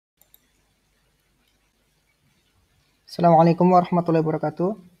Assalamualaikum warahmatullahi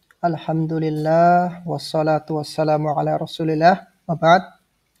wabarakatuh. Alhamdulillah wassalatu wassalamu ala Rasulillah. Waba'd.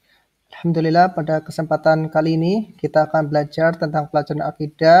 Alhamdulillah, pada kesempatan kali ini kita akan belajar tentang pelajaran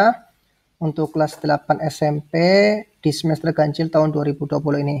akidah untuk kelas 8 SMP di semester Ganjil tahun 2020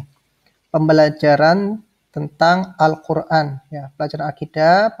 ini. Pembelajaran tentang Al-Quran, ya, pelajaran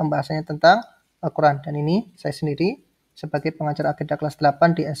akidah, pembahasannya tentang Al-Quran. Dan ini saya sendiri sebagai pengajar akidah kelas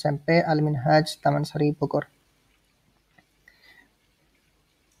 8 di SMP Al-Minhaj Taman Sari Bogor.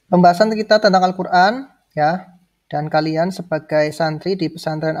 Pembahasan kita tentang Al-Quran, ya, dan kalian sebagai santri di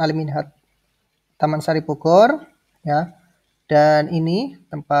pesantren Al-Minhaj Taman Sari Bogor, ya, dan ini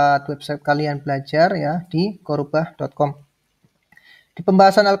tempat website kalian belajar, ya, di gorubah.com. Di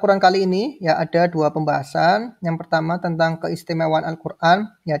pembahasan Al-Quran kali ini, ya, ada dua pembahasan. Yang pertama tentang keistimewaan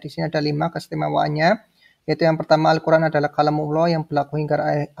Al-Quran, ya, di sini ada 5 keistimewaannya, yaitu yang pertama, Al-Quran adalah kalamullah yang berlaku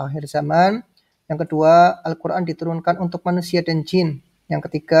hingga akhir zaman. Yang kedua, Al-Quran diturunkan untuk manusia dan jin. Yang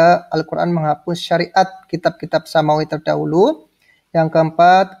ketiga, Al-Quran menghapus syariat kitab-kitab samawi terdahulu. Yang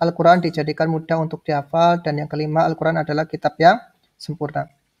keempat, Al-Quran dijadikan mudah untuk dihafal. Dan yang kelima, Al-Quran adalah kitab yang sempurna.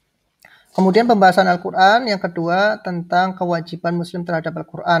 Kemudian pembahasan Al-Quran yang kedua tentang kewajiban Muslim terhadap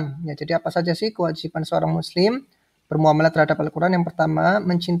Al-Quran. Ya, jadi apa saja sih kewajiban seorang Muslim bermuamalah terhadap Al-Quran? Yang pertama,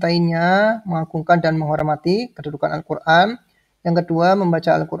 mencintainya, mengagungkan dan menghormati kedudukan Al-Quran. Yang kedua,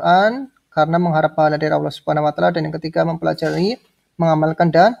 membaca Al-Quran karena mengharap pahala dari Allah Subhanahu wa Ta'ala. Dan yang ketiga, mempelajari, mengamalkan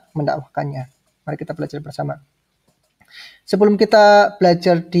dan mendakwahkannya. Mari kita belajar bersama. Sebelum kita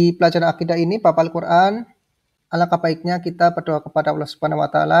belajar di pelajaran akidah ini, bab Al-Quran, alangkah baiknya kita berdoa kepada Allah Subhanahu wa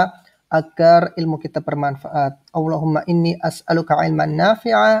Ta'ala agar ilmu kita bermanfaat. Allahumma inni as'aluka ilman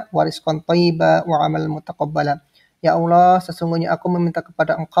nafi'a wa rizqan thayyiba wa amalan mutaqabbala. Ya Allah, sesungguhnya aku meminta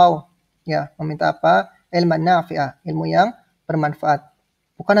kepada Engkau, ya, meminta apa? Ilman nafi'a, ilmu yang bermanfaat.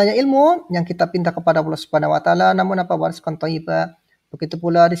 Bukan hanya ilmu yang kita pinta kepada Allah Subhanahu wa Ta'ala, namun apa? Wa rizqan thayyiba. Begitu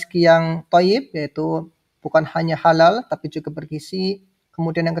pula rizki yang thayyib, yaitu bukan hanya halal tapi juga bergizi.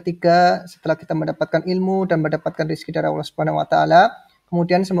 Kemudian yang ketiga, setelah kita mendapatkan ilmu dan mendapatkan rizki dari Allah Subhanahu wa Ta'ala,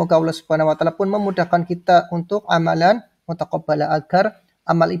 kemudian semoga Allah Subhanahu wa Ta'ala pun memudahkan kita untuk amalan mutaqabbala, agar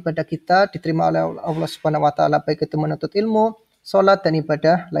amal ibadah kita diterima oleh Allah Subhanahu wa Ta'ala, baik itu menuntut ilmu, sholat dan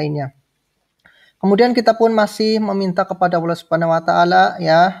ibadah lainnya. Kemudian kita pun masih meminta kepada Allah Subhanahu wa Ta'ala,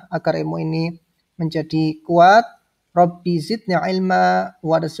 ya, agar ilmu ini menjadi kuat. Rabbi zidni ilma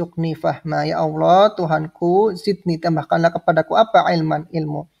warzuqni fahma. Ya Allah, Tuhanku, zidni, tambahkanlah kepadaku apa? Ilman,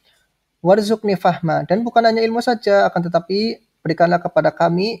 ilmu. Warzuqni fahma. Dan bukan hanya ilmu saja, akan tetapi berikanlah kepada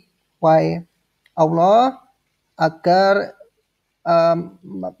kami, wahai Allah, agar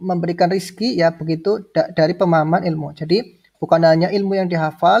memberikan rizki, ya, begitu dari pemahaman ilmu. Jadi bukan hanya ilmu yang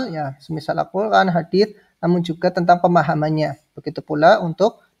dihafal, ya, semisal Al-Quran, hadis, namun juga tentang pemahamannya. Begitu pula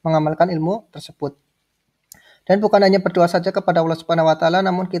untuk mengamalkan ilmu tersebut. Dan bukan hanya berdoa saja kepada Allah Subhanahu wa Ta'ala,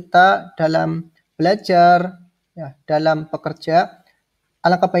 namun kita dalam belajar, ya, dalam bekerja,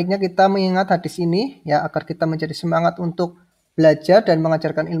 alangkah baiknya kita mengingat hadis ini, ya, agar kita menjadi semangat untuk belajar dan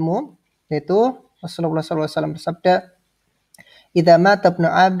mengajarkan ilmu, yaitu Rasulullah SAW bersabda, "Idza mata ibnu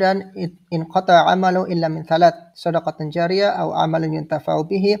 'abdan in qata'a 'amalu illa min thalath, shadaqatan jariyah aw 'amalun yuntafa'u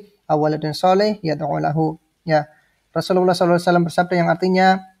bihi aw waladun shalih yad'u lahu." Ya, Rasulullah SAW bersabda yang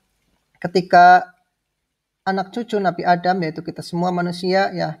artinya ketika anak cucu Nabi Adam, yaitu kita semua manusia,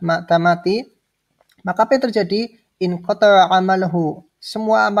 ya, mati, maka apa yang terjadi? In qata'a 'amaluhu,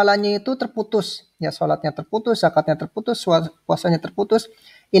 semua amalannya itu terputus, ya, sholatnya terputus, zakatnya terputus, puasanya terputus,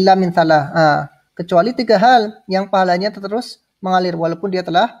 illa min thalah, kecuali 3 hal yang pahalanya terus mengalir walaupun dia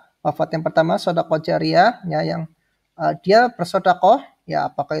telah wafat. Yang pertama, sedekah jariyah, ya, yang dia bersedekah, ya,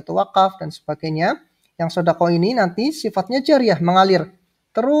 apakah itu wakaf dan sebagainya. Yang sedekah ini nanti sifatnya jariyah, mengalir,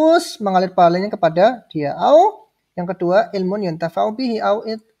 terus mengalir pahalanya kepada dia. Yang kedua, ilmun yuntafa'u bihi,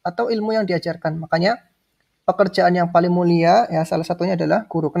 atau ilmu yang diajarkan. Makanya pekerjaan yang paling mulia, ya, salah satunya adalah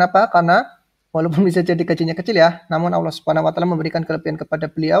guru. Kenapa? Karena walaupun bisa jadi gajinya kecil, ya, namun Allah Subhanahu wa Ta'ala memberikan kelebihan kepada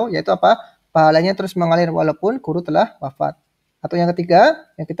beliau, yaitu apa? Pahalanya terus mengalir walaupun guru telah wafat. Atau yang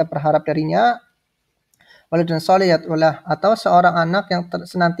ketiga, yang kita berharap darinya, waladun shalih yad'ulah, atau seorang anak yang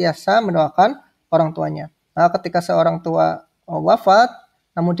senantiasa mendoakan orang tuanya. Nah, ketika seorang tua wafat,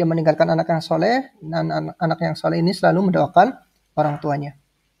 namun dia meninggalkan anak yang soleh, dan anak yang soleh ini selalu mendoakan orang tuanya.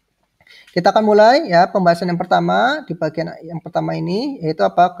 Kita akan mulai, ya, pembahasan yang pertama di bagian yang pertama ini, yaitu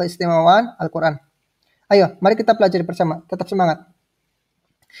apa? Keistimewaan Al-Quran. Ayo, mari kita pelajari bersama. Tetap semangat.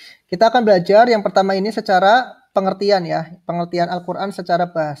 Kita akan belajar yang pertama ini secara pengertian, ya, pengertian Al-Quran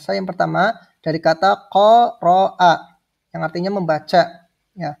secara bahasa. Yang pertama dari kata qara'a, yang artinya membaca,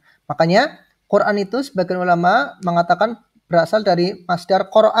 ya. Makanya Quran itu sebagian ulama mengatakan berasal dari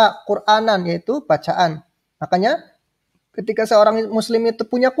masdar qara'a, Qur'anan, yaitu bacaan. Makanya ketika seorang muslim itu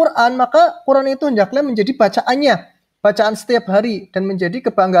punya Quran, maka Quran itu hendaklah menjadi bacaan setiap hari dan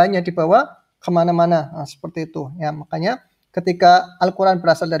menjadi kebanggaannya dibawa kemana-mana. Nah, seperti itu ya. Makanya ketika Al-Quran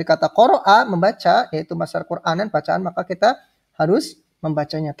berasal dari kata qara'a, membaca, yaitu masdar Qur'anan, bacaan, maka kita harus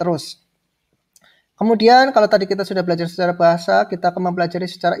membacanya terus. Kemudian kalau tadi kita sudah belajar secara bahasa, kita akan mempelajari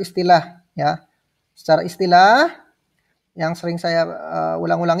secara istilah ya. Secara istilah yang sering saya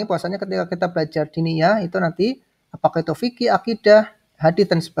ulang-ulangi bahwasanya ketika kita belajar diniyah itu nanti apakah itu fikih, akidah, hadis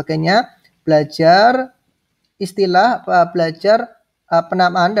dan sebagainya, belajar istilah, belajar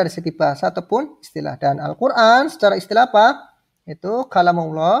penamaan dari segi bahasa ataupun istilah. Dan Al-Quran secara istilah apa? Itu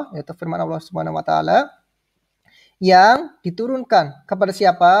kalamullah, yaitu firman Allah Subhanahu wa taala yang diturunkan kepada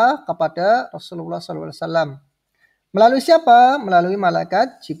siapa? Kepada Rasulullah SAW. Melalui siapa? Melalui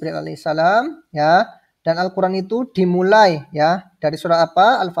malaikat Jibril alaihissalam ya. Dan Al-Quran itu dimulai ya dari surat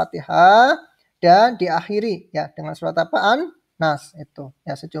apa? Al-Fatihah dan diakhiri ya dengan surat apa? An-Nas itu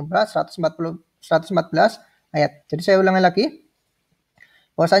ya, sejumlah 114 ayat. Jadi saya ulangi lagi.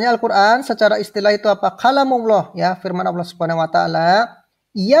 Bahwasanya Al-Quran secara istilah itu apa? Kalamullah ya, firman Allah Subhanahu wa taala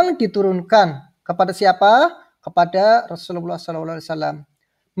yang diturunkan kepada siapa? Kepada Rasulullah SAW.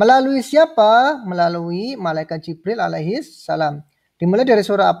 Melalui siapa? Melalui malaikat Jibril alaihis salam. Dimulai dari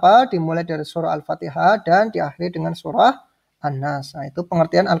surah apa? Dimulai dari surah Al-Fatihah dan diakhiri dengan surah An-Nas. Nah, itu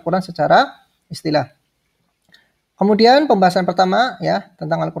pengertian Al-Quran secara istilah. Kemudian pembahasan pertama ya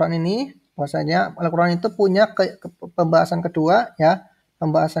tentang Al-Quran ini, bahwasanya Al-Quran itu punya pembahasan kedua ya.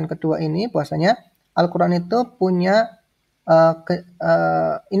 Pembahasan kedua ini bahwasanya Al-Quran itu punya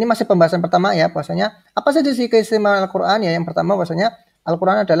ini masih pembahasan pertama ya, bahwasanya apa saja sih keistimewaan Al-Quran ya. Yang pertama bahwasanya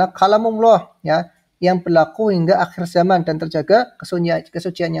Al-Quran adalah kalamullah ya, yang berlaku hingga akhir zaman dan terjaga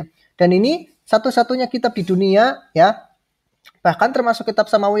kesuciannya. Dan ini satu-satunya kitab di dunia ya, bahkan termasuk kitab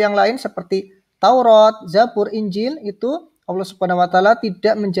samawi yang lain seperti Taurat, Zabur, Injil, itu Allah Subhanahu wa taala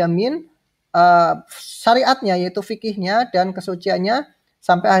tidak menjamin syariatnya yaitu fikihnya dan kesuciannya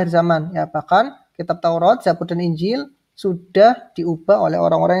sampai akhir zaman ya. Bahkan kitab Taurat, Zabur dan Injil sudah diubah oleh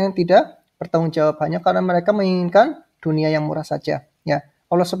orang-orang yang tidak bertanggung jawab hanya karena mereka menginginkan dunia yang murah saja ya.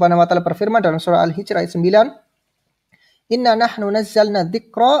 Allah Subhanahu wa taala berfirman dalam surah Al-Hijr ayat 9, "Inna nahnu nazzalna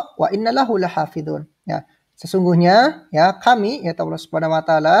dzikra wa inna lahu lahafidun." Ya, sesungguhnya ya kami yaitu Allah Subhanahu wa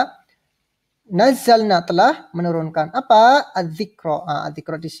taala nazzalna telah menurunkan apa? Adzikra.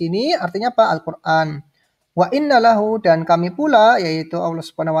 Adzikra di sini artinya apa? Al-Qur'an. Wa inna lahu, dan kami pula yaitu Allah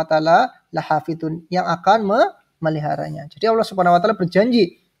Subhanahu wa taala lahafidun yang akan memeliharanya. Jadi Allah Subhanahu wa taala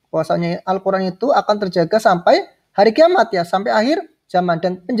berjanji bahwasanya Al-Qur'an itu akan terjaga sampai hari kiamat ya, sampai akhir zaman.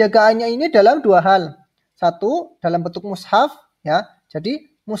 Dan penjagaannya ini dalam dua hal. Satu, dalam bentuk mushaf ya.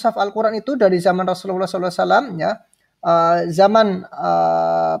 Jadi mushaf Al-Quran itu dari zaman Rasulullah SAW ya. Zaman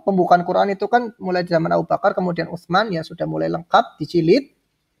pembukaan Quran itu kan mulai di zaman Abu Bakar, kemudian Utsman ya, sudah mulai lengkap dijilid.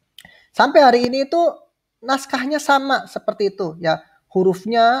 Sampai hari ini itu naskahnya sama seperti itu ya.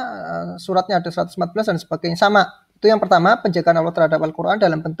 Hurufnya, suratnya ada 114 dan sebagainya sama. Itu yang pertama, penjagaan Allah terhadap Al-Quran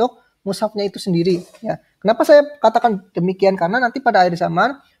dalam bentuk mushafnya itu sendiri ya. Kenapa saya katakan demikian? Karena nanti pada akhir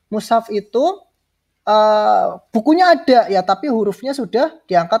zaman mushaf itu bukunya ada ya, tapi hurufnya sudah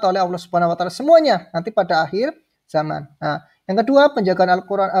diangkat oleh Allah Subhanahu wa taala semuanya nanti pada akhir zaman. Nah, yang kedua, penjagaan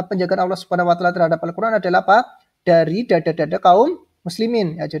Al-Quran, penjagaan Allah Subhanahu wa taala terhadap Al-Quran adalah apa? Dari dada-dada kaum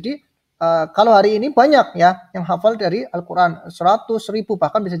muslimin ya. Jadi kalau hari ini banyak ya yang hafal dari Al-Quran 100.000,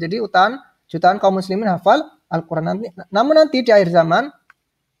 bahkan bisa jadi jutaan kaum muslimin hafal Al-Quran nanti. Namun nanti di akhir zaman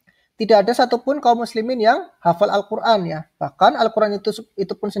tidak ada satupun kaum muslimin yang hafal Al-Quran ya. Bahkan Al-Quran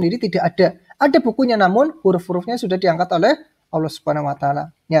itu pun sendiri tidak ada. Ada bukunya namun huruf-hurufnya sudah diangkat oleh Allah Subhanahu wa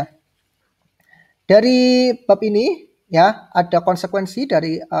taala ya. Dari bab ini ya ada konsekuensi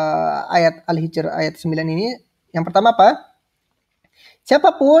dari ayat Al-Hijr ayat 9 ini. Yang pertama apa?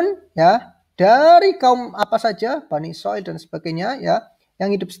 Siapapun ya dari kaum apa saja, Bani Israil dan sebagainya ya, yang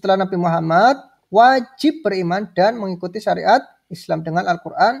hidup setelah Nabi Muhammad wajib beriman dan mengikuti syariat Islam dengan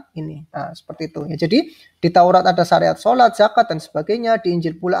Al-Quran ini. Nah, seperti itu ya. Jadi di Taurat ada syariat sholat, zakat dan sebagainya. Di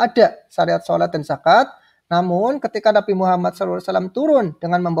Injil pula ada syariat sholat dan zakat. Namun ketika Nabi Muhammad SAW turun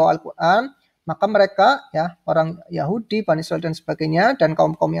dengan membawa Al-Quran, maka mereka ya, orang Yahudi, Bani Israil dan sebagainya, dan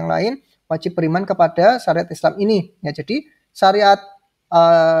kaum-kaum yang lain wajib beriman kepada syariat Islam ini. Ya, jadi syariat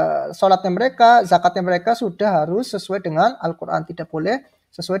sholatnya mereka, zakatnya mereka sudah harus sesuai dengan Al-Quran. Tidak boleh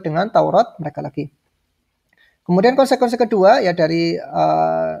sesuai dengan Taurat mereka lagi. Kemudian konsekuensi kedua ya dari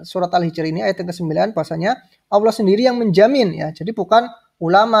surat Al-Hijr ini ayat yang ke-9, bahwasanya Allah sendiri yang menjamin ya. Jadi bukan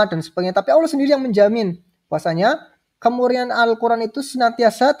ulama dan sebagainya, tapi Allah sendiri yang menjamin bahwasanya kemurnian Al-Quran itu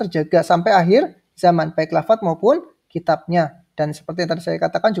senantiasa terjaga sampai akhir zaman, baik lafaz maupun kitabnya. Dan seperti yang tadi saya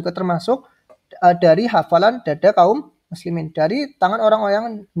katakan juga termasuk dari hafalan dada kaum muslimin dari tangan orang-orang yang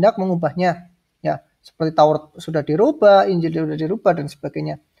hendak mengubahnya. Ya, seperti Taurat sudah dirubah, Injil sudah dirubah dan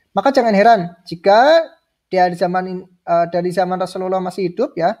sebagainya. Maka jangan heran jika dari zaman Rasulullah masih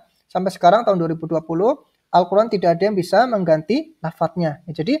hidup ya, sampai sekarang tahun 2020, Al-Quran tidak ada yang bisa mengganti lafadznya.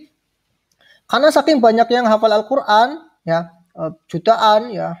 Ya, jadi karena saking banyak yang hafal Al-Quran ya,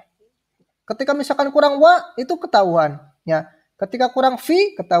 jutaan ya, ketika misalkan kurang wa itu ketahuan ya, ketika kurang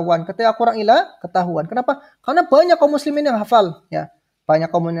fi ketahuan, ketika kurang ila ketahuan. Kenapa? Karena banyak kaum muslimin yang hafal ya, banyak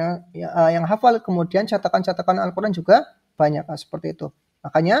kaum yang hafal, kemudian cetakan-cetakan Al-Quran juga banyak seperti itu.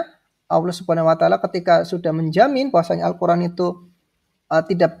 Makanya Allah Subhanahu wa taala ketika sudah menjamin bahwasanya Al-Quran itu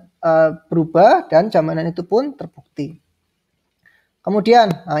tidak berubah dan jaminan itu pun terbukti. Kemudian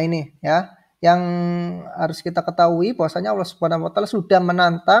ini ya yang harus kita ketahui bahwasanya Allah Subhanahu wa taala sudah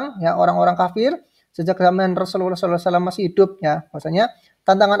menantang ya orang-orang kafir sejak zaman Rasulullah SAW masih hidup ya. Bahwasanya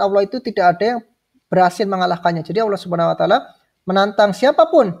tantangan Allah itu tidak ada yang berhasil mengalahkannya. Jadi Allah Subhanahu wa taala menantang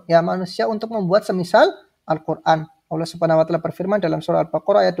siapapun ya manusia untuk membuat semisal Al-Qur'an. Allah Subhanahu wa taala berfirman dalam surah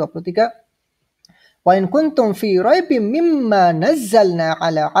Al-Baqarah ayat 23, "Wa in kuntum fi raibim mimma nazzalna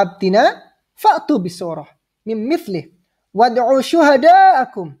ala 'abdina fa'tu bisurah mim mithlih wad'u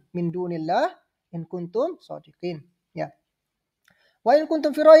syuhada'akum min dunillah in kuntum shadiqin." Ya. Wa in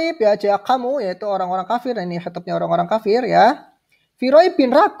kuntum fi raib ya, jika kamu yaitu orang-orang kafir, ini khitabnya orang-orang kafir ya. Fi raibin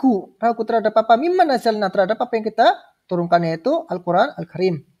ragu terhadap apa? Mimma nazalna, terhadap apa yang kita turunkan yaitu Al-Qur'an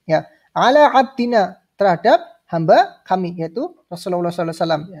Al-Karim ya. Ala abdina, terhadap hamba kami yaitu Rasulullah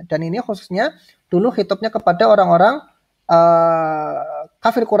SAW ya. Dan ini khususnya dulu khitabnya kepada orang-orang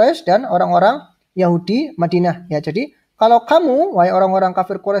kafir Quraisy dan orang-orang Yahudi Madinah ya. Jadi kalau kamu, wahai orang-orang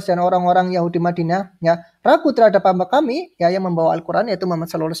kafir Quraisy dan orang-orang Yahudi Madinah, ya, ragu terhadap hamba kami, ya, yang membawa Al-Quran, yaitu Muhammad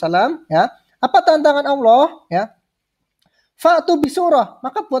SAW, ya, apa tantangan Allah, ya, fa'tu bisurah,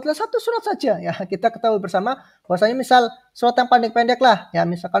 maka buatlah satu surat saja, ya, kita ketahui bersama, bahwasanya misal surat yang pendek-pendek lah, ya,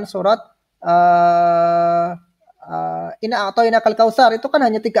 misalkan surat Inna a'tainakal kautsar, itu kan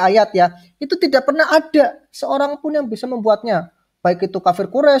hanya 3 ayat, ya, itu tidak pernah ada seorang pun yang bisa membuatnya. Baik itu kafir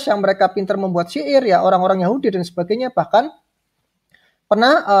Quraisy yang mereka pintar membuat syair ya, orang-orang Yahudi dan sebagainya, bahkan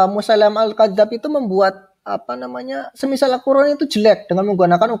pernah Musailam al-Kadzdzab itu membuat semisal Al-Qur'an itu jelek dengan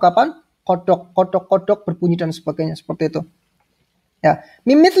menggunakan ungkapan kodok berbunyi dan sebagainya seperti itu. Ya,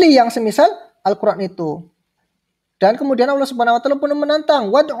 mimithli yang semisal Al-Qur'an itu. Dan kemudian Allah Subhanahu wa taala pun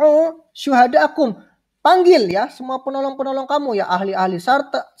menantang, wad'u syuhada'akum, panggil ya semua penolong-penolong kamu ya, ahli-ahli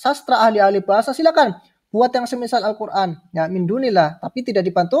sastra, ahli-ahli bahasa, silakan buat yang semisal Al-Quran ya, min dunillah, tapi tidak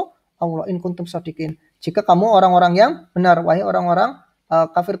dibantu Allah, in kuntum shadiqin, jika kamu orang-orang yang benar, wahai orang-orang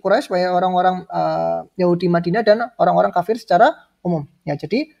kafir Quraisy, wahai orang-orang Yahudi Madinah dan orang-orang kafir secara umum ya.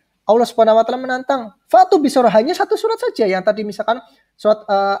 Jadi Allah Subhanahu wa taala menantang, fatu bisurah, hanya satu surat saja, yang tadi misalkan surat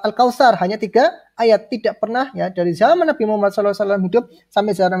Al-Kautsar hanya 3 ayat, tidak pernah ya dari zaman Nabi Muhammad SAW hidup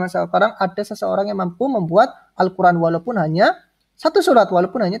sampai zaman sekarang ada seseorang yang mampu membuat Al-Quran walaupun hanya satu surat,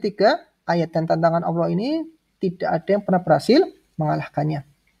 walaupun hanya 3 ayat, dan tantangan Allah ini tidak ada yang pernah berhasil mengalahkannya.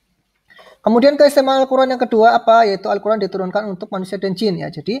 Kemudian keistimewaan Al-Quran yang kedua apa? Yaitu Al-Quran diturunkan untuk manusia dan jin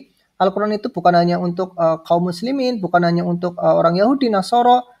ya. Jadi Al-Quran itu bukan hanya untuk kaum muslimin, bukan hanya untuk orang Yahudi,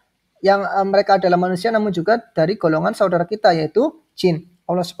 Nasoro yang mereka adalah manusia, namun juga dari golongan saudara kita yaitu jin.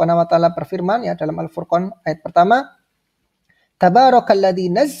 Allah Subhanahu wa taala berfirman ya dalam Al-Furqan ayat pertama, Tabarakalladzi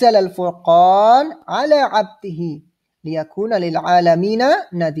nazzala al-furqan ala 'abdihi liyakuna lil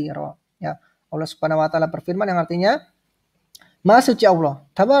 'alamina nadhira. Ya, Allah Subhanahu wa taala berfirman yang artinya Maha suci Allah,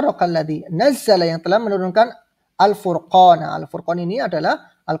 Tabarakalladzi nazzala, yang telah menurunkan Al-Furqan. Nah, Al-Furqan ini adalah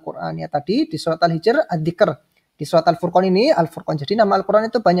Al-Qur'an ya, tadi di surat Al-Hijr Ad-Dzikr. Di surat Al-Furqan ini Al-Furqan. Jadi nama Al-Qur'an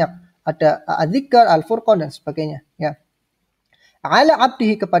itu banyak. Ada Ad-Dzikr, Al-Furqan dan sebagainya ya. Ala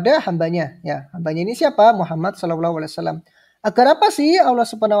abdihi, kepada hambanya ya. Hambanya ini siapa? Muhammad sallallahu alaihi wasallam. Agar apa sih Allah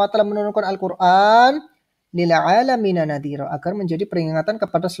Subhanahu wa taala menurunkan Al-Qur'an? Lil alamina nadhira, agar menjadi peringatan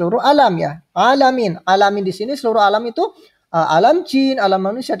kepada seluruh alam ya. Alamin di sini seluruh alam itu alam jin, alam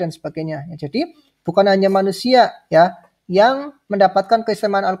manusia dan sebagainya ya. Jadi bukan hanya manusia ya yang mendapatkan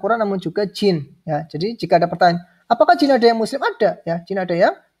keistimewaan Al-Qur'an, namun juga jin ya. Jadi jika ada pertanyaan, apakah jin ada yang muslim? Ada ya, jin ada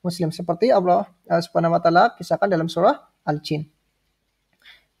yang muslim, seperti Allah Subhanahu wa taala kisahkan dalam surah Al-Jin.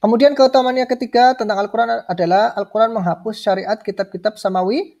 Kemudian keutamaan yang ketiga tentang Al-Quran adalah Al-Quran menghapus syariat kitab-kitab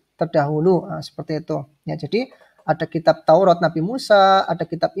samawi terdahulu. Nah, seperti itu. Ya, jadi ada kitab Taurat Nabi Musa, ada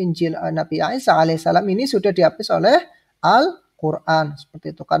kitab Injil Nabi Isa alaihissalam, ini sudah dihapus oleh Al-Quran.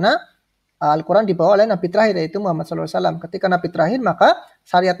 Seperti itu. Karena Al-Quran dibawa oleh Nabi terakhir, yaitu Muhammad SAW. Ketika Nabi terakhir, maka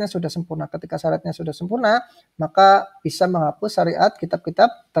syariatnya sudah sempurna. Ketika syariatnya sudah sempurna, maka bisa menghapus syariat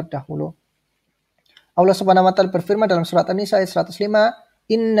kitab-kitab terdahulu. Allah Subhanahu wa taala berfirman dalam surat An-Nisa ayat 105,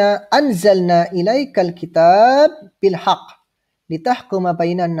 inna anzalna ilaikal kitab bil haqq litahkuma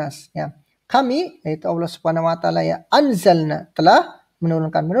bainan nas. Ya. Kami, yaitu Allah Subhanahu wa taala ya, anzalna, telah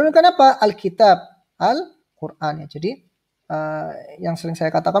menurunkan. Menurunkan apa? Alkitab, Al-Qur'an ya. Jadi yang sering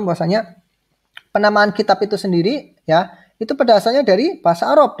saya katakan bahwasanya penamaan kitab itu sendiri ya, itu pada asalnya dari bahasa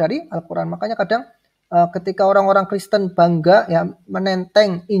Arab, dari Al-Qur'an. Makanya kadang ketika orang-orang Kristen bangga ya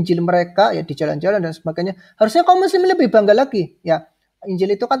menenteng Injil mereka ya di jalan-jalan dan sebagainya, harusnya kaum muslim lebih bangga lagi ya.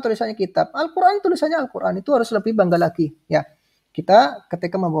 Injil itu kan tulisannya kitab, Al-Qur'an tulisannya Al-Qur'an, itu harus lebih bangga lagi ya. Kita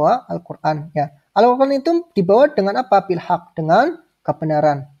ketika membawa Al-Qur'an ya. Al-Qur'an itu dibawa dengan apa? Bil haq, dengan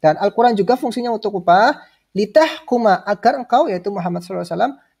kebenaran. Dan Al-Qur'an juga fungsinya untuk apa? Litahkuma, agar engkau yaitu Muhammad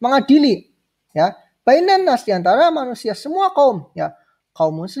SAW mengadili ya bainan nas, di antara manusia semua kaum ya.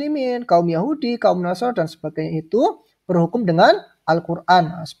 Kaum muslimin, kaum Yahudi, kaum Nasrani dan sebagainya itu berhukum dengan Al-Qur'an.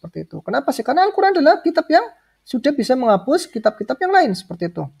 Nah, seperti itu. Kenapa sih? Karena Al-Qur'an adalah kitab yang sudah bisa menghapus kitab-kitab yang lain seperti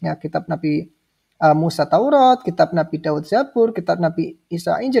itu. Ya, kitab Nabi Musa Taurat, kitab Nabi Daud Zabur, kitab Nabi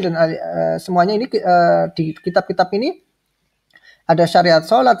Isa Injil dan semuanya ini di kitab-kitab ini ada syariat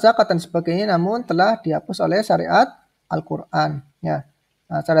sholat, zakat dan sebagainya, namun telah dihapus oleh syariat Al-Qur'an. Ya.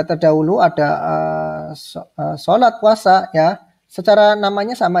 Nah, syariat terdahulu ada sholat, puasa ya. Secara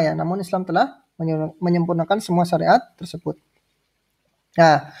namanya sama ya, namun Islam telah menyempurnakan semua syariat tersebut.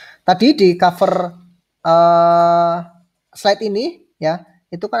 Nah, tadi di cover slide ini ya,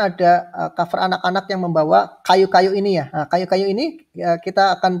 itu kan ada cover anak-anak yang membawa kayu-kayu ini ya. Nah, kayu-kayu ini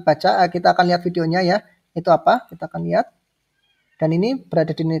kita akan baca, kita akan lihat videonya ya. Itu apa? Kita akan lihat. Dan ini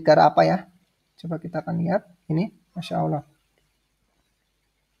berada di negara apa ya? Coba kita akan lihat. Ini, Masya Allah.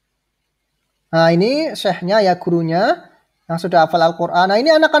 Nah, ini syekhnya ya, gurunya yang sudah hafal Al-Qur'an. Nah,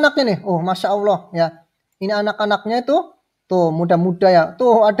 ini anak-anaknya nih. Oh, Masya Allah ya. Ini anak-anaknya itu tuh muda-muda ya.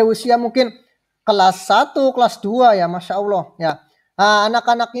 Tuh ada usia mungkin kelas 1, kelas 2 ya, Masya Allah ya. Nah,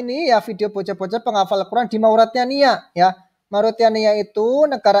 anak-anak ini ya video bocah-bocah penghafal Al-Qur'an di Mauritania ya. Mauritania itu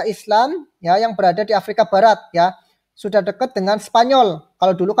negara Islam ya yang berada di Afrika Barat ya. Sudah dekat dengan Spanyol.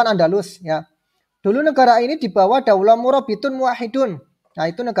 Kalau dulu kan Andalus ya. Dulu negara ini di bawah Daulah Murabitun Muwahhidun. Nah,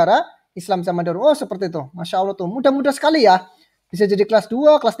 itu negara Islam zaman dahulu. Oh, seperti itu. Masya Allah tuh. Mudah-mudah sekali ya. Bisa jadi kelas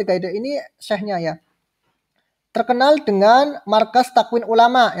 2, kelas 3 itu. Ini syekhnya ya. Terkenal dengan markas takwin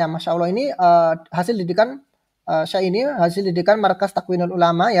ulama. Ya, Masya Allah ini hasil didikan syekh ini. Hasil didikan markas takwinul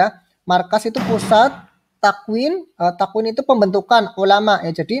ulama ya. Markas itu pusat takwin. Takwin itu pembentukan ulama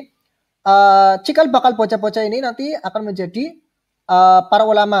ya. Jadi cikal bakal bocah-bocah ini nanti akan menjadi para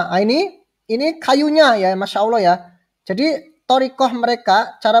ulama. Nah, ini kayunya ya. Masya Allah ya. Jadi torikoh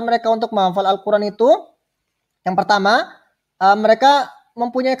mereka, cara mereka untuk menghafal Al-Quran itu, yang pertama, mereka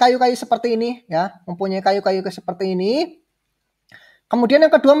mempunyai kayu-kayu seperti ini, ya, mempunyai kayu-kayu seperti ini. Kemudian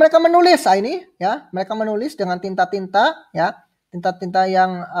yang kedua mereka menulis, ini, ya, mereka menulis dengan tinta-tinta, ya, tinta-tinta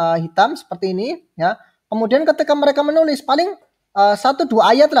yang hitam seperti ini, ya. Kemudian ketika mereka menulis, paling 1-2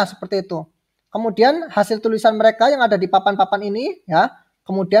 ayat lah seperti itu. Kemudian hasil tulisan mereka yang ada di papan-papan ini, ya,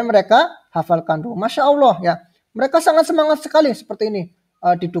 kemudian mereka hafalkan. Masya Allah, ya. Mereka sangat semangat sekali seperti ini.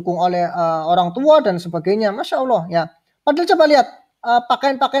 Didukung oleh orang tua dan sebagainya. Masya Allah ya. Padahal coba lihat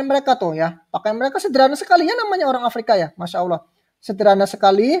pakaian-pakaian mereka tuh ya. Pakaian mereka sederhana sekali ya, namanya orang Afrika ya. Masya Allah. Sederhana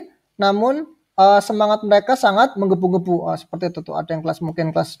sekali namun semangat mereka sangat menggebu-gebu. Seperti itu tuh. Ada yang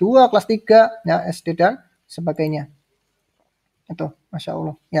mungkin kelas 2, kelas 3 ya, SD dan sebagainya. Itu Masya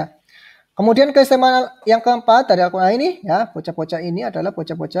Allah ya. Kemudian keistimewaan yang keempat dari Al-Quran ini ya, bocah-bocah ini adalah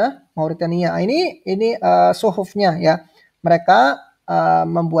bocah-bocah Mauritania. Ini suhufnya ya. Mereka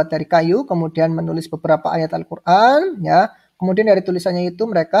membuat dari kayu, kemudian menulis beberapa ayat Al-Quran ya. Kemudian dari tulisannya itu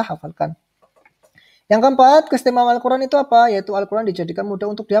mereka hafalkan. Yang keempat, keistimewaan Al-Quran itu apa? Yaitu Al-Quran dijadikan mudah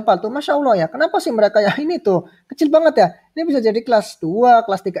untuk dihafal. Tuh Masya Allah ya. Kenapa sih mereka ya ini tuh kecil banget ya? Ini bisa jadi kelas 2,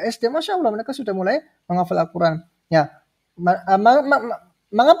 kelas 3 SD. Masya Allah mereka sudah mulai menghafal Al-Quran. Ya.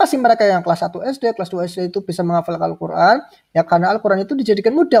 Mengapa sih mereka yang kelas 1 SD, kelas 2 SD itu bisa menghafal Al-Quran? Ya karena Al-Quran itu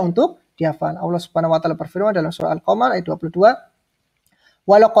dijadikan mudah untuk dihafal. Allah Subhanahu wa taala berfirman dalam surah Al-Qamar ayat 22,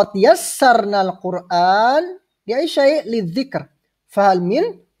 "Walaqad yassarnal Qur'an li'asyai lidzikr fahal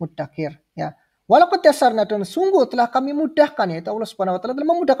min muddakir." Ya. Walaqad yassarna, dan sungguh telah kami mudahkan, yaitu Allah Subhanahu wa taala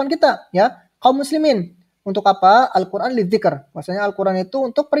telah memudahkan kita, ya, kaum muslimin. Untuk apa? Al-Quran lidzikr. Maksudnya Al-Quran itu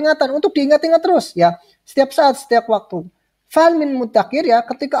untuk peringatan, untuk diingat-ingat terus, ya. Setiap saat, setiap waktu. Fa'il min muddakir ya,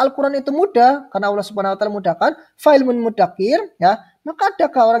 ketika Al-Quran itu mudah, karena Allah Subhanahu wa taala mudahkan, fa'il min muddakir ya, maka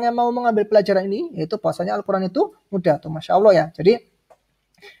adakah orang yang mau mengambil pelajaran ini? Yaitu bahwasanya Al-Quran itu mudah tuh, Masya Allah ya. Jadi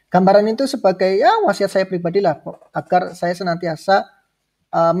gambaran itu sebagai ya wasiat saya pribadi lah, agar saya senantiasa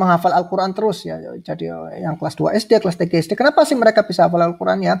menghafal Al-Quran terus ya. Jadi yang kelas 2 SD, kelas 3 SD. Kenapa sih mereka bisa hafal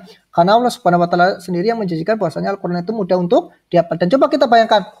Al-Quran ya? Karena Allah Subhanahu wa taala sendiri yang menjanjikan bahwasanya Al-Quran itu mudah untuk dihafal. Dan coba kita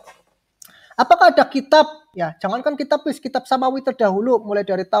bayangkan, apakah ada kitab ya, jangankan kitab samawi terdahulu mulai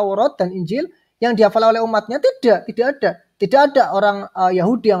dari Taurat dan Injil yang dihafal oleh umatnya? Tidak ada. Tidak ada orang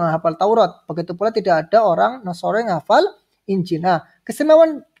Yahudi yang menghafal Taurat. Begitu pula tidak ada orang Nasrani yang menghafal Injil. Nah,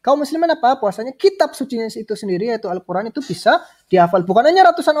 keistimewaan kaum muslimin apa? Bahwasanya kitab sucinya itu sendiri yaitu Al-Quran itu bisa dihafal. Bukan hanya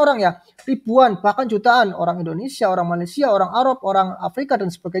ratusan orang ya, ribuan bahkan jutaan orang Indonesia, orang Malaysia, orang Arab, orang Afrika dan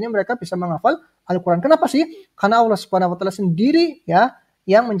sebagainya mereka bisa menghafal Al-Quran. Kenapa sih? Karena Allah Subhanahu wa taala sendiri ya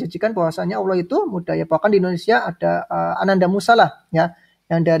yang menjanjikan bahwasanya Allah itu mudah ya. Bahkan di Indonesia ada Ananda Musa lah ya,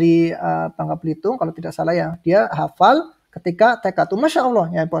 yang dari Bangka Belitung kalau tidak salah ya, dia hafal ketika TK. Masya Allah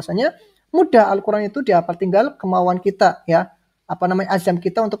ya, bahwasanya mudah Al-Quran itu dihafal, tinggal kemauan kita ya, azam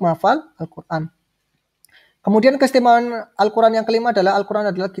kita untuk menghafal Al-Quran. Kemudian keistimewaan Al-Quran yang kelima adalah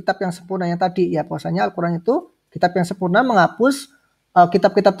Al-Quran adalah kitab yang sempurna yang tadi ya, bahwasanya Al-Quran itu kitab yang sempurna menghapus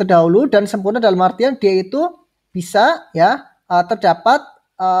kitab-kitab terdahulu, dan sempurna dalam artian dia itu bisa ya terdapat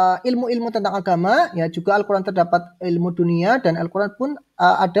ilmu-ilmu tentang agama ya, juga Al-Quran terdapat ilmu dunia, dan Al-Quran pun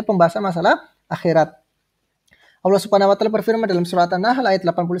ada pembahasan masalah akhirat. Allah Subhanahu wa taala berfirman dalam surat An-Nahl ayat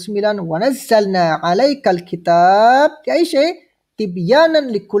 89, "Wa nazzalna 'alaikal kitab tibyanan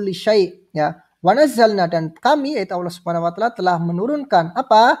likulli syai'." Ya, wa nazzalna, dan kami yaitu Allah Subhanahu wa taala telah menurunkan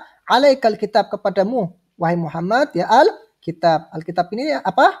apa? 'Alaikal kitab, kepadamu wahai Muhammad ya Al-kitab. Al-kitab ini ya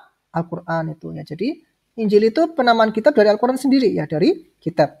apa? Al-Qur'an itu ya. Jadi Injil itu penamaan kitab dari Al-Qur'an sendiri ya, dari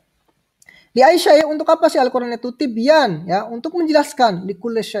kitab. Di Aisyah ya, untuk apa sih Al-Qur'an itu? Tibyan ya, untuk menjelaskan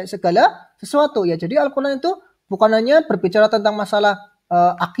likulli syai', segala sesuatu ya. Jadi Al-Qur'an itu bukan hanya berbicara tentang masalah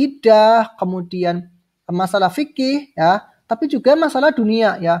akidah, kemudian masalah fikih ya, tapi juga masalah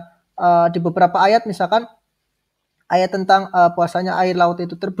dunia ya. Di beberapa ayat misalkan ayat tentang bahwasanya air laut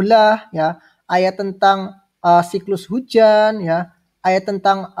itu terbelah ya, ayat tentang siklus hujan ya, ayat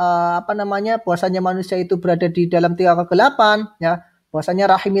tentang bahwasanya manusia itu berada di dalam 3 kegelapan ya,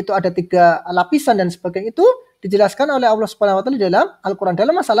 bahwasanya rahim itu ada 3 lapisan dan sebagainya, itu dijelaskan oleh Allah Subhanahu wa taala dalam Al-Qur'an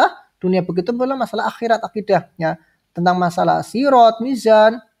dalam masalah dunia. Begitu pula masalah akhirat, akidah ya, tentang masalah sirat,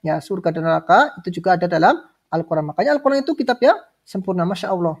 mizan ya, surga dan neraka, itu juga ada dalam Al-Qur'an. Makanya Al-Qur'an itu kitab yang sempurna, Masya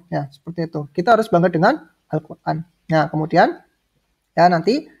Allah ya, seperti itu. Kita harus bangga dengan Al-Qur'an. Nah, kemudian ya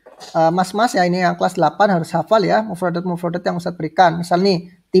nanti mas-mas ya, ini yang kelas 8 harus hafal ya mufradat-mufradat yang Ustaz berikan. Misal nih,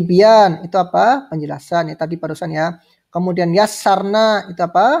 tibyan itu apa? Penjelasan ya tadi barusan ya. Kemudian yassarna itu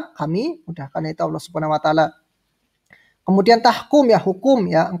apa? Kami mudahkan, itu Allah Subhanahu wa taala. Kemudian tahkum ya, hukum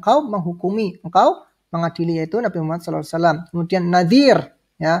ya, engkau menghukumi, engkau mengadili, yaitu Nabi Muhammad SAW. Kemudian nadhir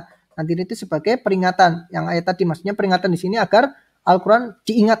ya, nadhir itu sebagai peringatan. Yang ayat tadi maksudnya peringatan di sini agar Al-Quran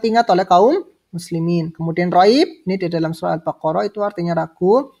diingat-ingat oleh kaum muslimin. Kemudian raib, ini di dalam surah Al-Baqarah, itu artinya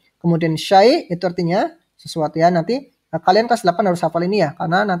ragu. Kemudian syai' itu artinya sesuatu ya. Nanti kalian kelas 8 harus hafal ini ya,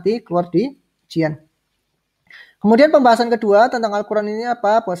 karena nanti keluar di ujian. Kemudian pembahasan kedua tentang Al-Quran ini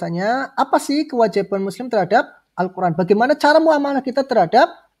apa? Bahwasanya apa sih kewajiban muslim terhadap Al-Quran? Bagaimana cara muamalah kita terhadap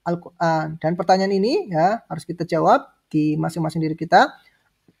Al-Quran? Dan pertanyaan ini ya harus kita jawab di masing-masing diri kita.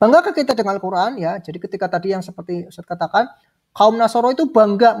 Banggakah kita dengan Al-Quran ya? Jadi ketika tadi yang seperti Ustaz katakan, kaum Nasoro itu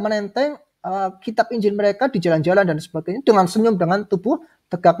bangga menenteng kitab Injil mereka di jalan-jalan dan sebagainya dengan senyum, dengan tubuh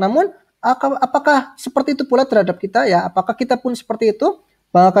tegak. Namun apakah seperti itu pula terhadap kita ya? Apakah kita pun seperti itu?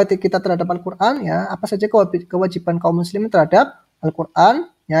 Bangga kita terhadap Al-Quran ya? Apa saja kewajiban kaum muslimin terhadap Al-Quran?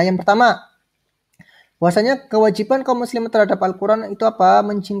 Ya, yang pertama, bahwasanya kewajiban kaum muslimin terhadap Al-Quran itu apa?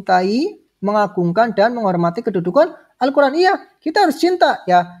 Mencintai, mengagungkan, dan menghormati kedudukan Al-Quran. Iya, kita harus cinta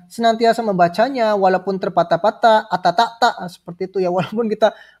ya, senantiasa membacanya walaupun terbata-bata, ata-tak-tak seperti itu ya, walaupun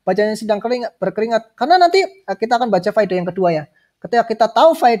kita bacanya sedang berkeringat. Karena nanti kita akan baca faedah yang kedua ya. Ketika kita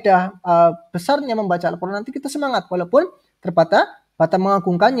tahu faedah besarnya membaca Al-Quran, nanti kita semangat walaupun terbata-bata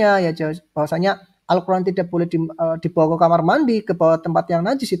mengagungkannya ya, bahwasanya Al-Quran tidak boleh dibawa ke kamar mandi, ke bawah tempat yang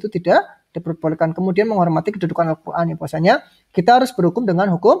najis, itu tidak diperbolehkan. Kemudian menghormati kedudukan Al-Quran ya, bahwasanya kita harus berhukum dengan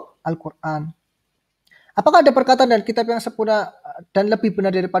hukum Al-Quran. Apakah ada perkataan dan kitab yang sempurna dan lebih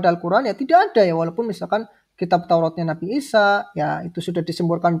benar daripada Al-Quran? Ya tidak ada ya, walaupun misalkan kitab Tauratnya Nabi Isa ya itu sudah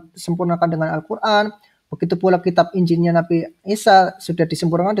disempurnakan dengan Al-Quran. Begitu pula kitab Injilnya Nabi Isa sudah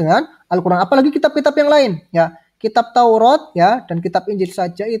disempurnakan dengan Al-Quran. Apalagi kitab-kitab yang lain ya. Kitab Taurat ya dan kitab Injil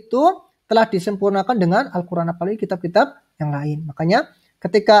saja itu telah disempurnakan dengan Al-Quran, apalagi kitab-kitab yang lain. Makanya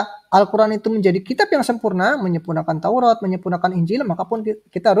ketika Al-Quran itu menjadi kitab yang sempurna, menyempurnakan Taurat, menyempurnakan Injil, maka pun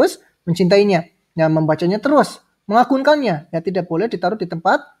kita harus mencintainya, ya, membacanya terus, mengagungkannya, ya tidak boleh ditaruh di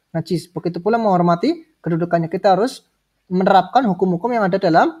tempat najis. Begitu pula menghormati kedudukannya, kita harus menerapkan hukum-hukum yang ada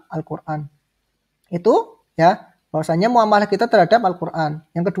dalam Al-Quran. Itu ya bahwasanya muamalah kita terhadap Al-Quran.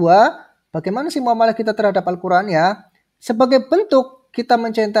 Yang kedua, bagaimana sih muamalah kita terhadap Al-Quran ya? Sebagai bentuk kita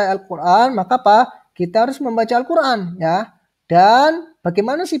mencintai Al-Quran, maka apa? Kita harus membaca Al-Quran ya. Dan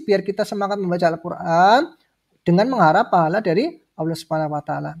bagaimana sih biar kita semangat membaca Al-Quran? Dengan mengharap pahala dari Allah Subhanahu wa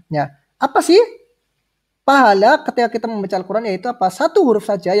taala. Ya. Apa sih pahala ketika kita membaca Al-Quran? Yaitu apa? Satu huruf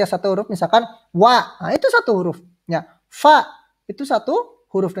saja ya, satu huruf, misalkan wa, nah itu satu huruf ya. Fa itu satu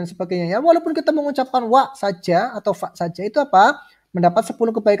huruf dan sebagainya ya. Walaupun kita mengucapkan wa saja atau fa saja, itu apa? Mendapat 10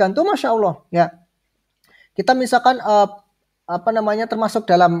 kebaikan tuh, Masya Allah ya. Kita misalkan termasuk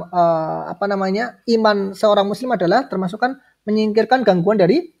dalam iman seorang muslim adalah termasuk kan menyingkirkan gangguan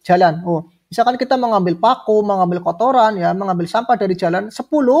dari jalan. Misalkan kita mengambil paku, mengambil kotoran ya, mengambil sampah dari jalan 10,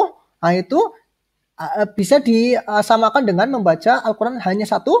 nah itu bisa disamakan dengan membaca Al-Quran hanya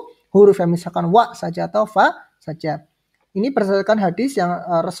satu huruf ya, misalkan wa saja atau fa saja. Ini berdasarkan hadis yang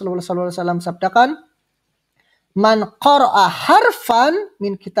Rasulullah SAW sabdakan, man qara'a harfan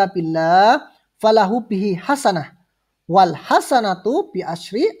min kitabillah falahu bihi hasanah wal hasanatu bi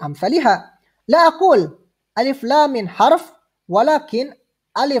asyri amsalihha. La aqul alif lam min harf walakin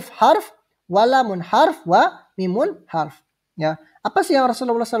alif harf walamun harf wa mimun harf. Ya, apa sih yang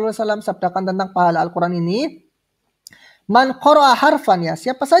Rasulullah SAW sabdakan tentang pahala Al-Quran ini? Man qara'a harfan ya,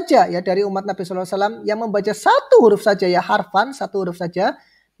 siapa saja ya dari umat Nabi SAW yang membaca satu huruf saja ya, harfan, satu huruf saja,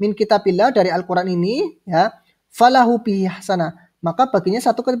 min kitabillah, dari Al-Quran ini ya, falahu bihi hasanah, maka baginya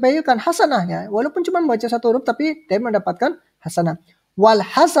satu kebaikan, hasanah ya, walaupun cuma membaca satu huruf tapi dia mendapatkan hasanah. Wal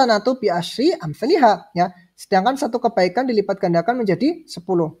hasanatu bi asyri amsalihha ya, sedangkan satu kebaikan dilipat gandakan menjadi 10.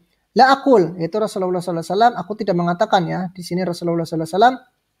 La aqul, yaitu Rasulullah SAW, aku tidak mengatakan ya, di sini Rasulullah SAW,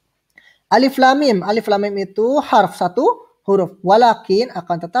 alif lam mim. Alif lam mim itu harf, satu huruf. Walakin,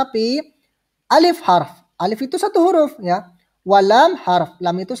 akan tetapi, alif harf. Alif itu satu huruf ya. Walam harf.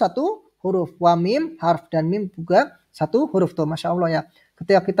 Lam itu satu huruf. Wa mim harf. Dan mim juga satu huruf tuh. Masya Allah ya.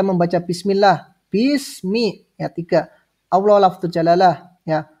 Ketika kita membaca bismillah. Bismi ya 3. Allah lafzul jalalah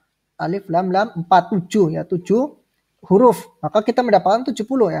ya. Alif lam lam 4, 7 ya. 7 huruf. Maka kita mendapatkan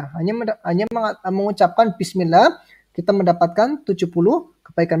 70 ya. Hanya mengucapkan bismillah, kita mendapatkan 70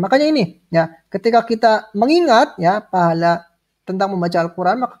 kebaikan. Makanya ini ya, ketika kita mengingat ya pahala tentang membaca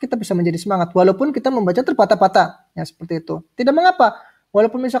Al-Quran, maka kita bisa menjadi semangat walaupun kita membaca terbata-bata ya, seperti itu. Tidak mengapa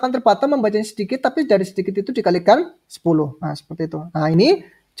walaupun misalkan terbata membacanya sedikit, tapi dari sedikit itu dikalikan 10. Nah, seperti itu. Nah, ini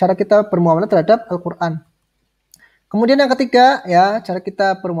cara kita bermuamalah terhadap Al-Quran. Kemudian yang ketiga ya, cara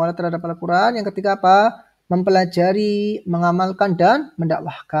kita bermuamalah terhadap Al-Quran, yang ketiga apa? Mempelajari, mengamalkan dan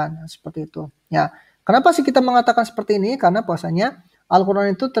mendakwahkan. Nah, seperti itu ya. Kenapa sih kita mengatakan seperti ini? Karena bahwasanya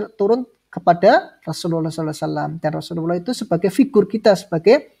Al-Quran itu turun kepada Rasulullah SAW. Dan Rasulullah itu sebagai figur kita,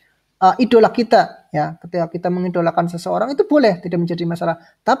 sebagai idola kita. Ya, ketika kita mengidolakan seseorang itu boleh, tidak menjadi masalah.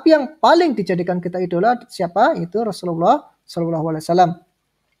 Tapi yang paling dijadikan kita idola siapa? Itu Rasulullah SAW.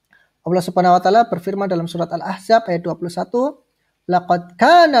 Allah Subhanahu Wa Taala berfirman dalam surat Al-Ahzab ayat 21, laqad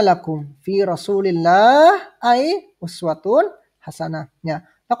kana lakum fi Rasulillah uswatun hasanah. Ya.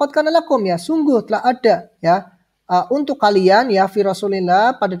 Laqad kana lakum ya, sungguh telah ada ya untuk kalian ya fi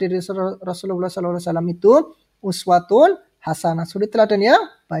Rasulillah, pada diri Rasulullah SAW itu uswatun hasanah, suri teladan yang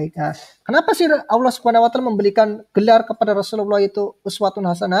baik. Nah, kenapa sih Allah Subhanahu Wa Taala memberikan gelar kepada Rasulullah itu uswatun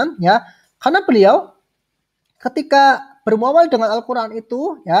hasanah ya? Karena beliau ketika bermuamalah dengan Al-Quran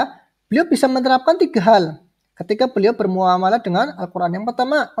itu ya, beliau bisa menerapkan 3 hal ketika beliau bermuamalah dengan Al-Quran. Yang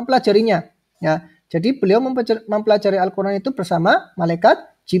pertama, mempelajarinya ya. Jadi beliau mempelajari Al-Quran itu bersama malaikat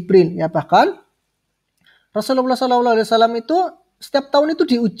Jibril ya. Bahkan Rasulullah SAW itu setiap tahun itu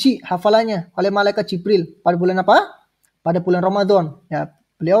diuji hafalannya oleh malaikat Jibril. Pada bulan apa? Pada bulan Ramadan ya.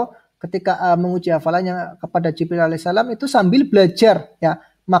 Beliau ketika menguji hafalannya kepada Jibril alaihissalam itu sambil belajar ya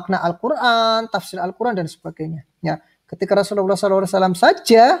makna Al-Quran, tafsir Al-Quran dan sebagainya ya. Ketika Rasulullah SAW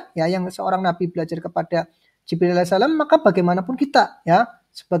saja ya yang seorang nabi belajar kepada Jibril alaihissalam, maka bagaimanapun kita ya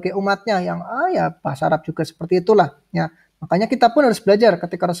sebagai umatnya yang ya bahasa Arab juga seperti itulah ya. Makanya kita pun harus belajar.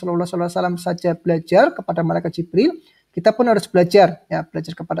 Ketika Rasulullah SAW saja belajar kepada malaikat Jibril, kita pun harus belajar ya,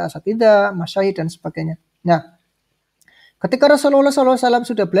 belajar kepada asatidzah, masyayikh dan sebagainya. Nah, ketika Rasulullah SAW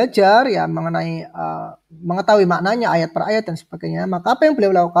sudah belajar ya mengenai mengetahui maknanya ayat per ayat dan sebagainya, maka apa yang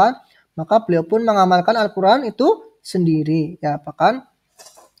beliau lakukan? Maka beliau pun mengamalkan Al-Quran itu sendiri ya. Bahkan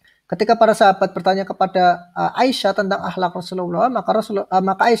ketika para sahabat bertanya kepada Aisyah tentang akhlak Rasulullah,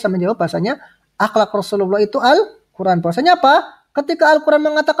 maka Aisyah menjawab bahasanya akhlak Rasulullah itu Al-Quran. Bahasanya apa? Ketika Al-Quran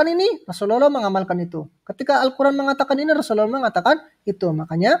mengatakan ini, Rasulullah mengamalkan itu. Ketika Al-Quran mengatakan ini, Rasulullah mengatakan itu.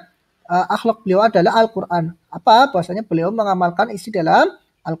 Makanya akhlak beliau adalah Al-Quran. Apa? Bahasanya beliau mengamalkan isi dalam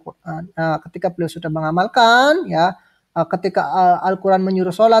Al-Quran. Nah, ketika beliau sudah mengamalkan, ya ketika Al-Quran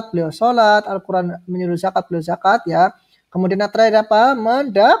menyuruh sholat, beliau sholat, Al-Quran menyuruh zakat, beliau zakat ya. Kemudian yang terakhir apa?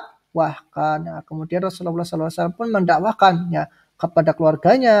 Mendakwahkan. Nah, kemudian Rasulullah SAW pun mendakwahkan ya kepada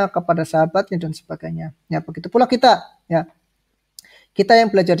keluarganya, kepada sahabatnya dan sebagainya. Ya, begitu pula kita ya. Kita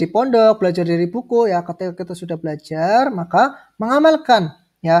yang belajar di pondok, belajar dari buku ya, ketika kita sudah belajar maka mengamalkan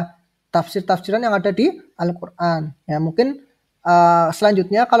ya tafsir-tafsiran yang ada di Al-Quran. Ya, mungkin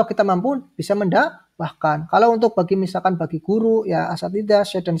selanjutnya kalau kita mampu bisa mendakwahkan. Kalau untuk misalkan bagi guru ya asatidzah,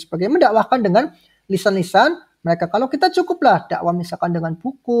 syekh dan sebagainya, mendakwahkan dengan lisan-lisan mereka. Kalau kita cukuplah dakwah misalkan dengan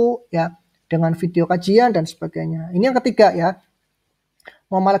buku ya, dengan video kajian dan sebagainya. Ini yang ketiga ya.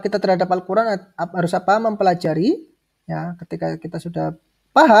 Muamalah kita terhadap Al-Quran harus apa? Mempelajari. Ya, ketika kita sudah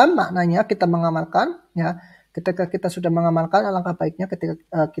paham maknanya, kita mengamalkan. Ya, ketika kita sudah mengamalkan, alangkah baiknya ketika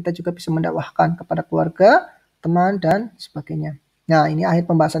kita juga bisa mendakwahkan kepada keluarga, teman dan sebagainya. Nah, ini akhir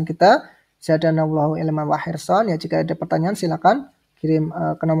pembahasan kita. Zadanallahu ilman wa hirsan. Ya, jika ada pertanyaan silakan kirim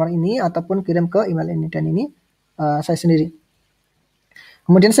ke nomor ini ataupun kirim ke email ini, dan ini saya sendiri.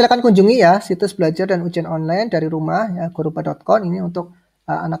 Kemudian silakan kunjungi ya situs belajar dan ujian online dari rumah ya gurupa.com. Ini untuk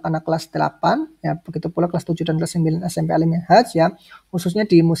anak-anak kelas 8 ya, begitu pula kelas 7 dan kelas 9 SMP Al-Minhaj ya, khususnya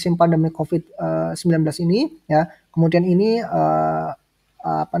di musim pandemi COVID-19 ini ya. Kemudian ini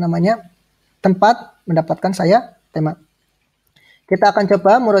tempat mendapatkan saya tema. Kita akan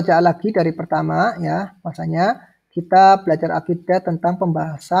coba murojaah lagi dari pertama ya, bahwasanya kita belajar akidah tentang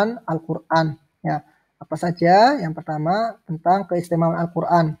pembahasan Al-Qur'an ya. Apa saja? Yang pertama tentang keistimewaan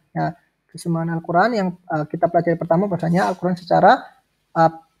Al-Qur'an ya. Keistimewaan Al-Qur'an yang kita pelajari pertama bahwasanya Al-Qur'an secara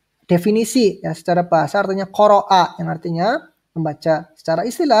definisi ya, secara bahasa artinya qara'a yang artinya membaca. Secara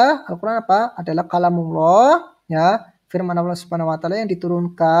istilah Al-Qur'an apa? Adalah kalamullah ya, firman Allah Subhanahu wa taala yang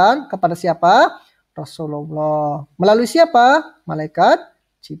diturunkan kepada siapa? Rasulullah. Melalui siapa? Malaikat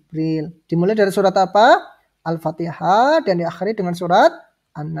Jibril. Dimulai dari surat apa? Al-Fatihah dan diakhiri dengan surat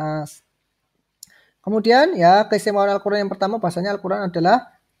An-Nas. Kemudian ya, keistimewaan Al-Qur'an yang pertama bahasanya Al-Qur'an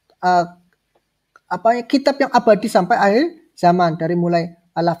adalah kitab yang abadi sampai akhir zaman, dari mulai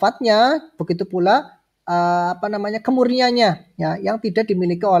lafadznya, begitu pula kemurniannya ya, yang tidak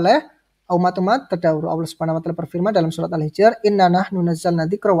dimiliki oleh umat-umat terdahulu. Allah Subhanahu wa taala berfirman dalam surat Al-Hijr, "Inna nahnu nazzalna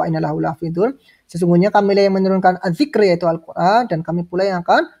dzikra wa inna lahu lahafidun." Sesungguhnya kami yang menurunkan az-zikr yaitu Al-Qur'an, dan kami pula yang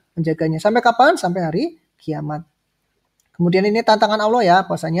akan menjaganya. Sampai kapan? Sampai hari kiamat. Kemudian ini tantangan Allah ya,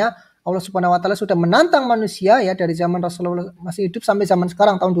 bahwasanya Allah Subhanahu wa taala sudah menantang manusia ya dari zaman Rasulullah masih hidup sampai zaman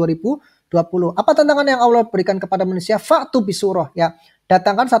sekarang tahun 2020. Apa tantangan yang Allah berikan kepada manusia? Fa'tu bisurah ya.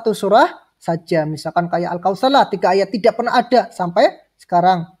 Datangkan satu surah saja, misalkan kayak Al-Kautsar lah, 3 ayat, tidak pernah ada sampai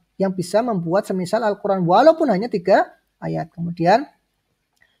sekarang yang bisa membuat semisal Al-Quran walaupun hanya 3 ayat. Kemudian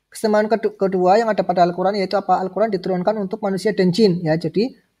kesamaan kedua yang ada pada Al-Quran yaitu apa? Al-Quran diturunkan untuk manusia dan jin ya.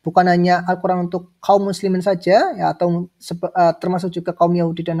 Jadi bukan hanya Al-Quran untuk kaum muslimin saja ya, atau termasuk juga kaum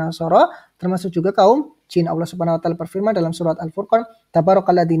Yahudi dan Nasara, termasuk juga kaum jin. Allah Subhanahu wa taala berfirman dalam surat Al-Furqan,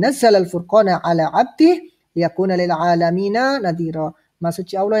 "Tabarakalladzi nazzala al-furqana 'ala 'abdihi liyakuna lil 'alamina nadhira." Maha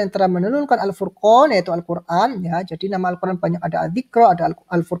suci Allah yang telah menurunkan Al-Furqan yaitu Al-Quran ya. Jadi nama Al-Quran banyak, ada Al-Dzikra, ada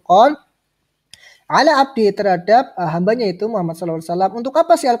Al-Furqan. Ala abdi, terhadap hambanya itu Muhammad SAW. Untuk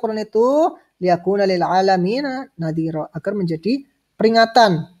apa sih Al-Quran itu? Liyakuna lil alamin nadhira, agar menjadi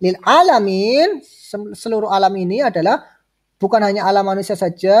peringatan. Lil alamin, seluruh alam ini adalah bukan hanya alam manusia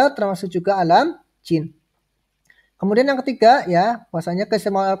saja, termasuk juga alam jin. Kemudian yang ketiga ya, bahwasanya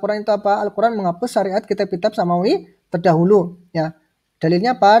keistimewaan Al-Quran itu apa? Al-Quran menghapus syariat kitab-kitab samawi terdahulu ya.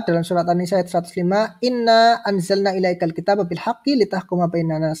 Dalilnya apa? Dalam surat An-Nisa ayat 105, "Inna anzalna ilaikal kitaba bil haqqi litahkuma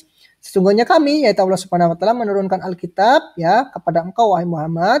bainan nas." Sesungguhnya kami yaitu Allah Subhanahu wa taala menurunkan Alkitab ya kepada engkau wahai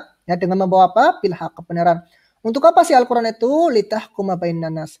Muhammad ya, dengan membawa apa? Bil haqq, kebenaran. Untuk apa sih Al-Quran itu? Litahkuma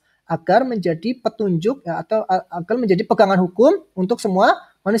bainan nas, agar menjadi petunjuk ya, atau agar menjadi pegangan hukum untuk semua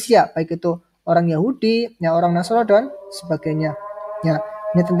manusia, baik itu orang Yahudi, ya orang Nasrani dan sebagainya. Ya,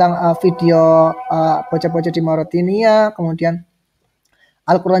 ini tentang video bocah-bocah di Mauritania. Kemudian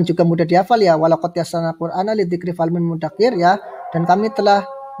Al-Quran juga mudah dihafal ya, walaqad yassarnal Qur'ana lidzikri fahal min mudzakir ya, dan kami telah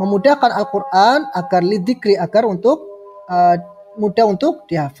memudahkan Al-Quran agar lidzikri, agar untuk mudah untuk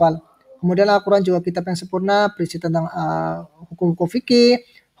dihafal. Kemudian Al-Quran juga kitab yang sempurna, berisi tentang hukum-hukum fikih,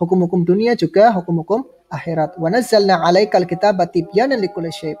 hukum-hukum dunia, juga hukum-hukum akhirat. Wa nazzalna 'alaikal kitaba tibyanan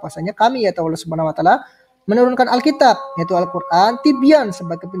likulli syai'. Bahwasanya kami ya Allah Subhanahu wa taala menurunkan Alkitab yaitu Al-Quran tibyan,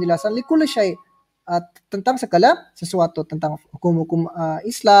 sebagai penjelasan likulli syai', tentang segala sesuatu, tentang hukum-hukum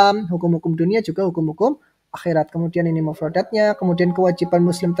Islam, hukum-hukum dunia, juga hukum-hukum akhirat. Kemudian ini mufradatnya. Kemudian kewajiban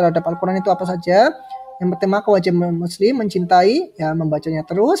muslim terhadap Al-Quran itu apa saja? Yang pertama, kewajiban muslim mencintai ya, membacanya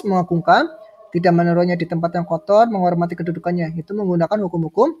terus, mengagungkan, tidak menaruhnya di tempat yang kotor, menghormati kedudukannya, itu menggunakan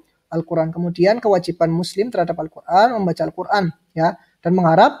hukum-hukum Al-Quran. Kemudian kewajiban muslim terhadap Al-Quran, membaca Al-Quran, ya, dan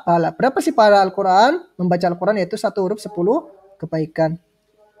mengharap pahala. Berapa sih pahala Al-Quran? Membaca Al-Quran yaitu 1 huruf 10 kebaikan.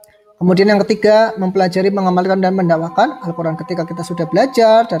 Kemudian yang ketiga, mempelajari, mengamalkan, dan mendakwakan Al-Quran. Ketika kita sudah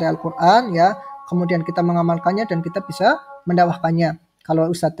belajar dari Al-Quran, ya, kemudian kita mengamalkannya dan kita bisa mendakwahkannya. Kalau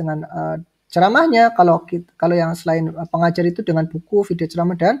Ustadz dengan ceramahnya, kalau yang selain pengajar itu dengan buku, video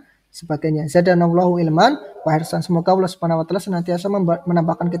ceramah, dan sebagainya. Zadanallahu ilman wa hirsan. Semoga Allah Subhanahu wa taala senantiasa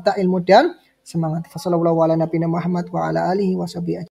menambahkan kita ilmu dan semangat. Wassallallahu ala nabiyina Muhammad wa ala alihi washabihi.